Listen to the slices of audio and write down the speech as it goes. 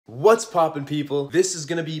What's poppin', people? This is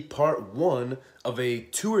gonna be part one of a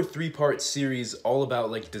 2 or 3 part series all about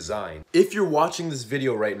like design. If you're watching this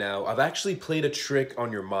video right now, I've actually played a trick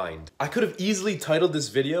on your mind. I could have easily titled this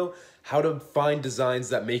video how to find designs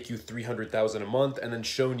that make you 300,000 a month and then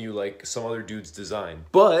shown you like some other dude's design.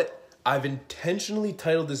 But I've intentionally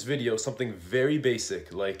titled this video something very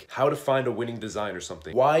basic, like how to find a winning design or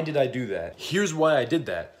something. Why did I do that? Here's why I did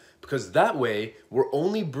that. Because that way, we're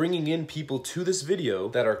only bringing in people to this video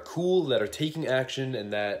that are cool, that are taking action,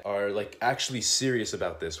 and that are like actually serious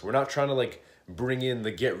about this. We're not trying to like bring in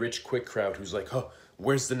the get rich quick crowd who's like, oh,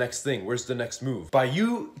 where's the next thing? Where's the next move? By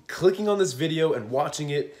you clicking on this video and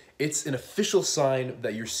watching it, it's an official sign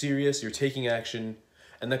that you're serious, you're taking action,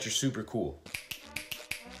 and that you're super cool.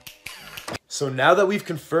 So now that we've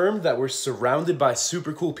confirmed that we're surrounded by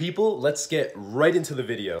super cool people, let's get right into the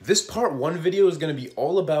video. This part one video is gonna be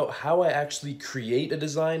all about how I actually create a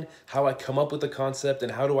design, how I come up with a concept,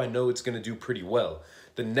 and how do I know it's gonna do pretty well.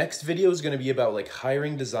 The next video is gonna be about like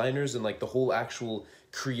hiring designers and like the whole actual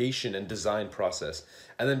creation and design process.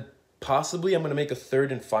 And then possibly I'm gonna make a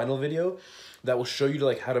third and final video that will show you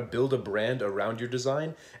like how to build a brand around your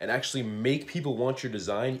design and actually make people want your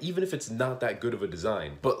design, even if it's not that good of a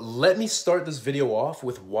design. But let me start this video off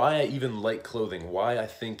with why I even like clothing, why I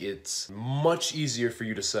think it's much easier for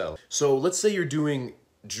you to sell. So let's say you're doing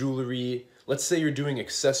jewelry, let's say you're doing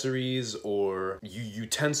accessories or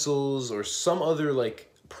utensils or some other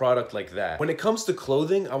like product like that. When it comes to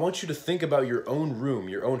clothing, I want you to think about your own room,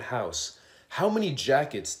 your own house. How many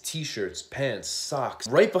jackets, t-shirts, pants, socks?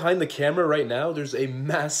 Right behind the camera right now, there's a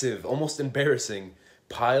massive, almost embarrassing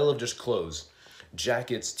pile of just clothes.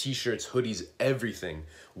 Jackets, t-shirts, hoodies, everything.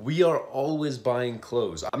 We are always buying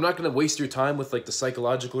clothes. I'm not gonna waste your time with like the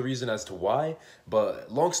psychological reason as to why,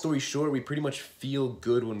 but long story short, we pretty much feel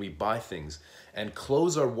good when we buy things. And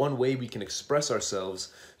clothes are one way we can express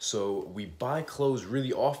ourselves, so we buy clothes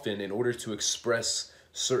really often in order to express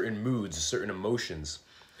certain moods, certain emotions.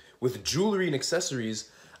 With jewelry and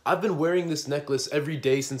accessories, I've been wearing this necklace every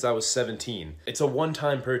day since I was 17. It's a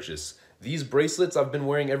one-time purchase. These bracelets I've been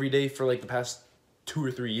wearing every day for like the past 2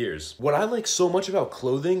 or 3 years. What I like so much about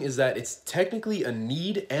clothing is that it's technically a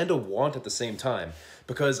need and a want at the same time,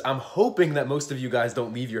 because I'm hoping that most of you guys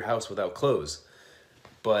don't leave your house without clothes.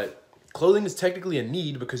 But clothing is technically a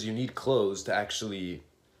need because you need clothes to actually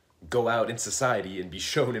go out in society and be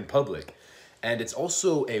shown in public. And it's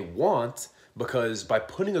also a want because by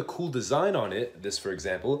putting a cool design on it, this for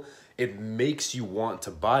example, it makes you want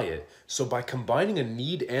to buy it. So by combining a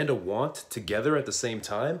need and a want together at the same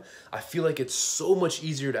time, I feel like it's so much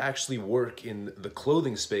easier to actually work in the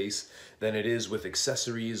clothing space than it is with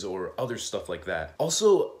accessories or other stuff like that.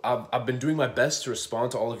 Also, I've been doing my best to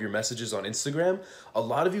respond to all of your messages on Instagram. A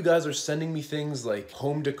lot of you guys are sending me things like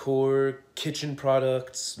home decor, kitchen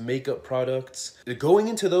products, makeup products. Going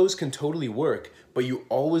into those can totally work, but you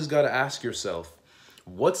always gotta ask yourself,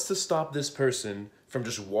 what's to stop this person from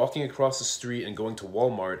just walking across the street and going to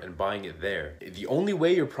Walmart and buying it there? The only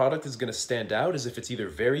way your product is gonna stand out is if it's either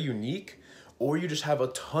very unique, or you just have a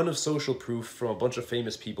ton of social proof from a bunch of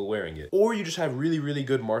famous people wearing it, or you just have really, really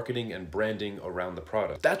good marketing and branding around the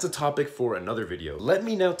product. That's a topic for another video. Let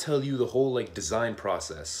me now tell you the whole like design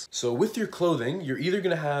process. So with your clothing, you're either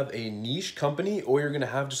gonna have a niche company or you're gonna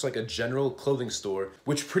have just like a general clothing store,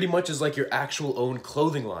 which pretty much is like your actual own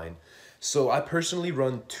clothing line. So I personally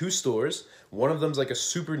run 2 stores. One of them's like a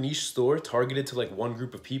super niche store targeted to like one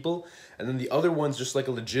group of people. And then the other one's just like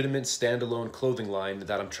a legitimate standalone clothing line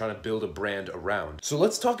that I'm trying to build a brand around. So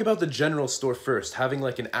let's talk about the general store first, having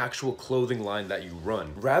like an actual clothing line that you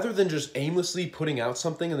run. Rather than just aimlessly putting out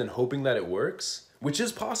something and then hoping that it works, which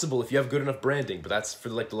is possible if you have good enough branding, but that's for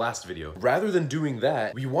like the last video. Rather than doing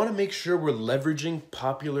that, we wanna make sure we're leveraging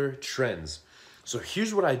popular trends. So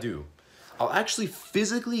here's what I do. I'll actually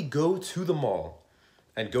physically go to the mall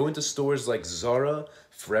and go into stores like Zara,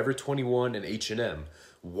 Forever 21, and H&M.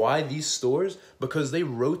 Why these stores? Because they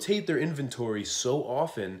rotate their inventory so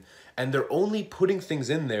often and they're only putting things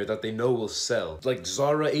in there that they know will sell. Like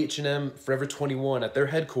Zara, H&M, Forever 21, at their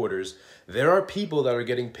headquarters, there are people that are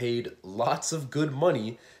getting paid lots of good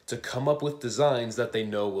money to come up with designs that they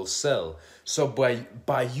know will sell. So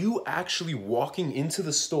by you actually walking into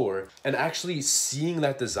the store and actually seeing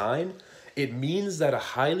that design, it means that a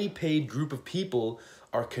highly paid group of people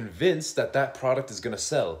are convinced that that product is gonna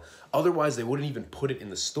sell. Otherwise, they wouldn't even put it in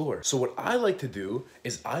the store. So what I like to do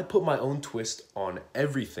is I put my own twist on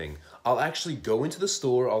everything. I'll actually go into the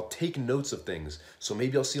store, I'll take notes of things. So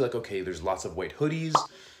maybe I'll see like, okay, there's lots of white hoodies,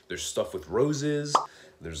 there's stuff with roses,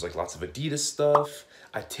 there's like lots of Adidas stuff.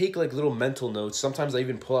 I take like little mental notes. Sometimes I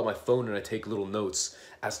even pull out my phone and I take little notes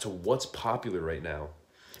as to what's popular right now.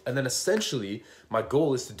 And then essentially, my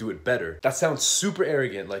goal is to do it better. That sounds super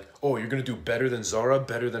arrogant, like, oh, you're gonna do better than Zara,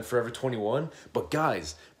 better than Forever 21? But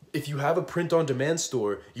guys, if you have a print-on-demand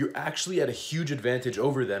store, you're actually at a huge advantage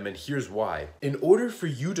over them, and here's why. In order for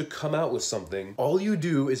you to come out with something, all you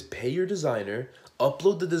do is pay your designer,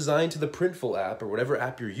 upload the design to the Printful app or whatever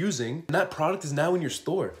app you're using, and that product is now in your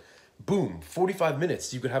store. Boom, 45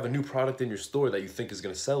 minutes, you can have a new product in your store that you think is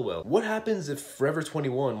gonna sell well. What happens if Forever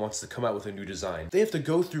 21 wants to come out with a new design? They have to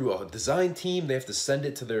go through a design team, they have to send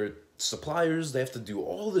it to their suppliers, they have to do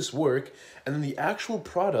all this work, and then the actual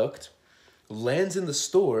product lands in the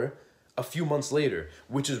store a few months later,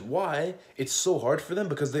 which is why it's so hard for them,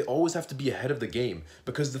 because they always have to be ahead of the game.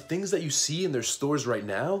 Because the things that you see in their stores right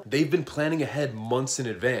now, they've been planning ahead months in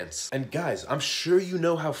advance. And guys, I'm sure you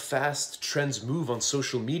know how fast trends move on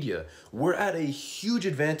social media. We're at a huge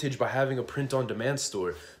advantage by having a print-on-demand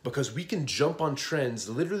store because we can jump on trends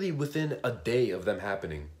literally within a day of them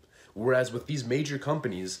happening. Whereas with these major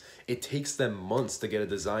companies, it takes them months to get a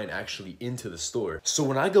design actually into the store. So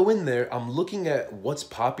when I go in there, I'm looking at what's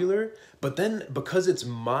popular, but then because it's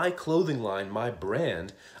my clothing line, my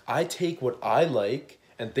brand, I take what I like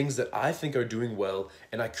and things that I think are doing well,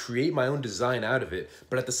 and I create my own design out of it.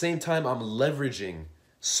 But at the same time, I'm leveraging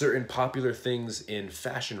certain popular things in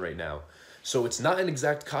fashion right now. So it's not an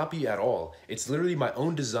exact copy at all. It's literally my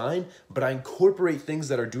own design, but I incorporate things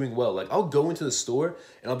that are doing well. Like I'll go into the store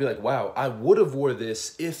and I'll be like, wow, I would have wore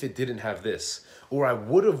this if it didn't have this, or I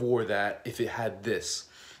would have wore that if it had this.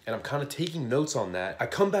 And I'm kind of taking notes on that. I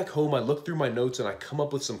come back home, I look through my notes, and I come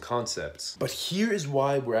up with some concepts. But here is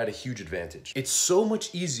why we're at a huge advantage. It's so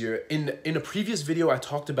much easier. In a previous video, I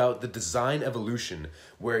talked about the design evolution,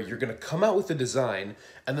 where you're gonna come out with a design,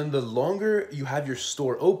 and then the longer you have your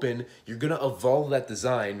store open, you're gonna evolve that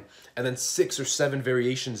design, and then 6 or 7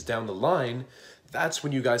 variations down the line, that's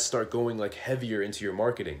when you guys start going like heavier into your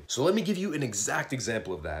marketing. So let me give you an exact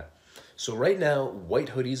example of that. So right now, white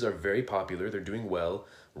hoodies are very popular, they're doing well.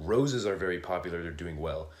 Roses are very popular, they're doing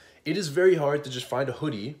well. It is very hard to just find a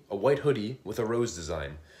hoodie, a white hoodie with a rose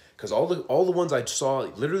design. Because all the ones I saw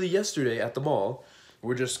literally yesterday at the mall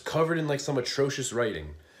were just covered in like some atrocious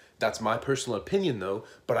writing. That's my personal opinion though,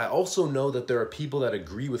 but I also know that there are people that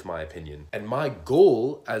agree with my opinion. And my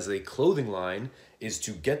goal as a clothing line is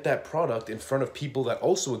to get that product in front of people that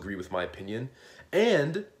also agree with my opinion,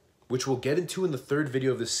 and which we'll get into in the 3rd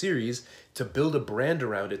video of this series, to build a brand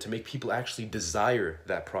around it to make people actually desire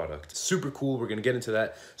that product. Super cool, we're gonna get into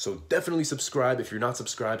that. So definitely subscribe if you're not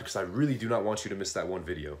subscribed, because I really do not want you to miss that one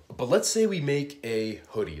video. But let's say we make a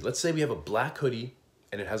hoodie. Let's say we have a black hoodie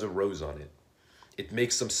and it has a rose on it. It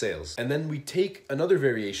makes some sales. And then we take another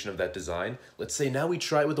variation of that design. Let's say now we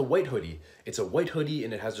try it with a white hoodie. It's a white hoodie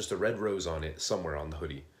and it has just a red rose on it somewhere on the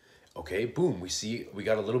hoodie. Okay, boom, we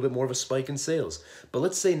got a little bit more of a spike in sales. But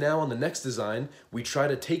let's say now on the next design, we try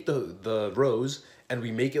to take the rose and we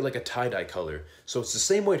make it like a tie-dye color. So it's the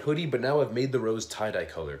same white hoodie, but now I've made the rose tie-dye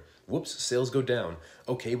color. Whoops, sales go down.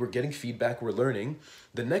 Okay, we're getting feedback, we're learning.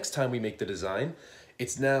 The next time we make the design,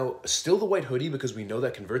 it's now still the white hoodie because we know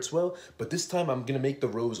that converts well, but this time I'm gonna make the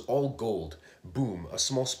rose all gold. Boom, a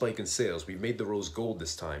small spike in sales. We've made the rose gold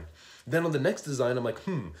this time. Then on the next design, I'm like,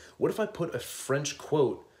 what if I put a French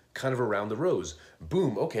quote kind of around the rose?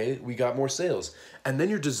 Boom, okay, we got more sales. And then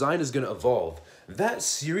your design is gonna evolve. That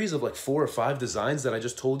series of like 4 or 5 designs that I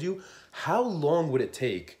just told you, how long would it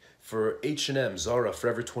take for H&M, Zara,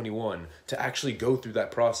 Forever 21 to actually go through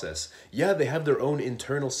that process? Yeah, they have their own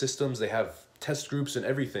internal systems, they have test groups and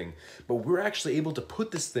everything, but we're actually able to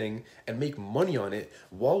put this thing and make money on it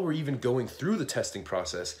while we're even going through the testing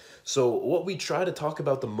process. So what we try to talk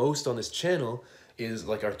about the most on this channel is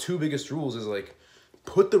like our 2 biggest rules is like,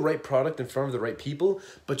 put the right product in front of the right people,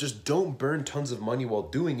 but just don't burn tons of money while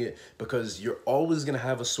doing it, because you're always gonna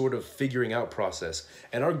have a sort of figuring out process.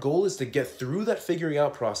 And our goal is to get through that figuring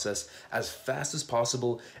out process as fast as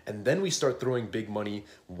possible, and then we start throwing big money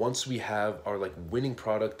once we have our like winning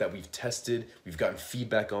product that we've tested, we've gotten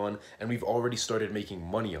feedback on, and we've already started making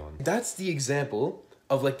money on. That's the example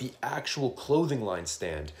of like the actual clothing line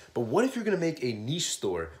stand. But what if you're gonna make a niche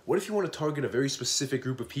store? What if you wanna target a very specific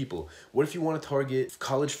group of people? What if you wanna target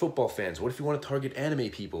college football fans? What if you wanna target anime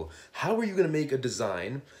people? How are you gonna make a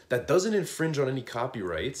design that doesn't infringe on any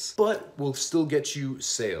copyrights, but will still get you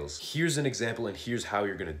sales? Here's an example and here's how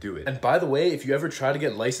you're gonna do it. And by the way, if you ever try to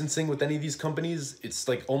get licensing with any of these companies, it's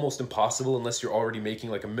like almost impossible unless you're already making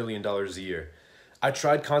like $1 million a year. I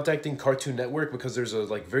tried contacting Cartoon Network because there's a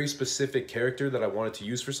like very specific character that I wanted to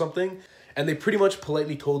use for something, and they pretty much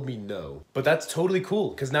politely told me no. But that's totally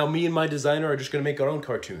cool, because now me and my designer are just gonna make our own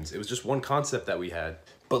cartoons. It was just one concept that we had.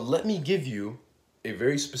 But let me give you a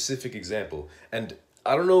very specific example. And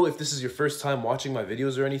I don't know if this is your first time watching my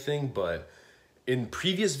videos or anything, but in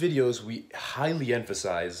previous videos, we highly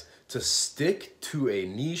emphasize to stick to a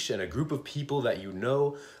niche and a group of people that you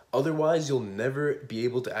know. Otherwise, you'll never be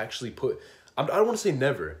able to actually I don't want to say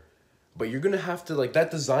never, but you're going to have to, like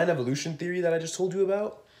that design evolution theory that I just told you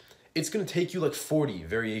about, it's going to take you like 40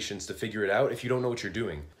 variations to figure it out if you don't know what you're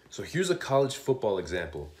doing. So here's a college football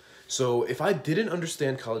example. So if I didn't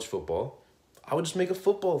understand college football, I would just make a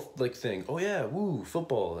football like thing. Oh yeah, woo,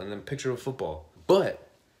 football, and then a picture of football. But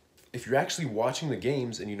if you're actually watching the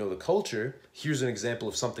games and you know the culture, here's an example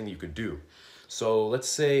of something you could do. So let's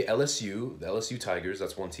say LSU, the LSU Tigers,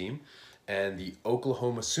 that's one team, and the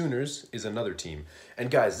Oklahoma Sooners is another team. And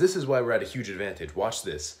guys, this is why we're at a huge advantage. Watch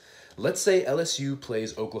this. Let's say LSU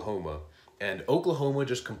plays Oklahoma, and Oklahoma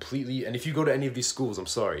just completely, and if you go to any of these schools, I'm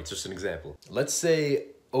sorry, it's just an example. Let's say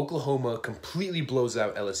Oklahoma completely blows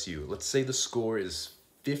out LSU. Let's say the score is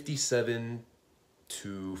 57-14,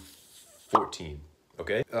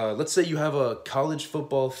 okay? Let's say you have a college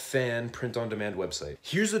football fan print-on-demand website.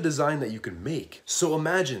 Here's a design that you can make. So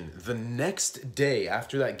imagine the next day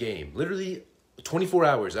after that game, literally 24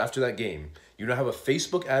 hours after that game, you now have a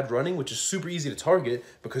Facebook ad running, which is super easy to target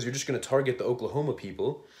because you're just gonna target the Oklahoma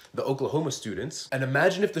people, the Oklahoma students. And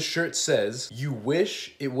imagine if the shirt says, "You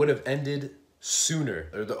wish it would have ended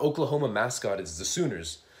sooner," or the Oklahoma mascot is the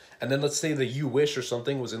Sooners. And then let's say the "you wish" or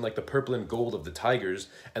something was in like the purple and gold of the Tigers.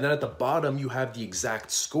 And then at the bottom, you have the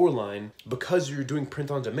exact score line. Because you're doing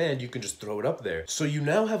print on demand, you can just throw it up there. So you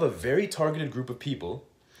now have a very targeted group of people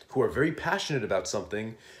who are very passionate about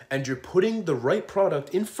something, and you're putting the right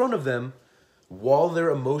product in front of them while their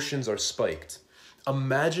emotions are spiked.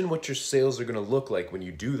 Imagine what your sales are gonna look like when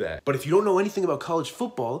you do that. But if you don't know anything about college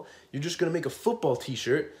football, you're just gonna make a football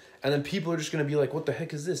t-shirt, and then people are just gonna be like, what the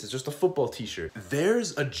heck is this? It's just a football t-shirt.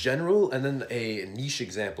 There's a general and then a niche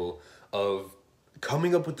example of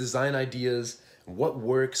coming up with design ideas, what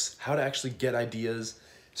works, how to actually get ideas.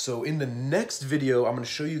 So in the next video, I'm gonna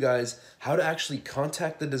show you guys how to actually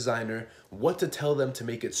contact the designer, what to tell them to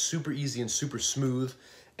make it super easy and super smooth,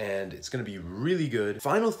 and it's gonna be really good.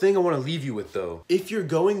 Final thing I wanna leave you with though, if you're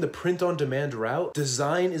going the print-on-demand route,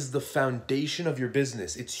 design is the foundation of your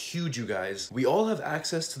business. It's huge, you guys. We all have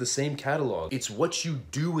access to the same catalog. It's what you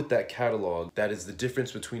do with that catalog that is the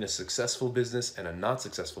difference between a successful business and a not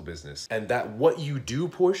successful business. And that what you do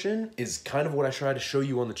portion is kind of what I try to show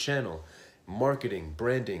you on the channel. Marketing,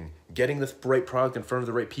 branding, getting the right product in front of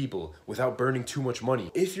the right people without burning too much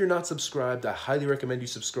money. If you're not subscribed, I highly recommend you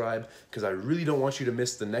subscribe because I really don't want you to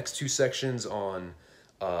miss the next two sections on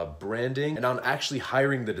branding and on actually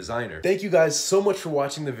hiring the designer. Thank you guys so much for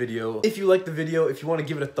watching the video. If you liked the video, if you want to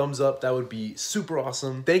give it a thumbs up, that would be super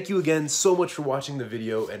awesome. Thank you again so much for watching the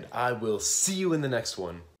video, and I will see you in the next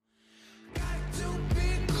one.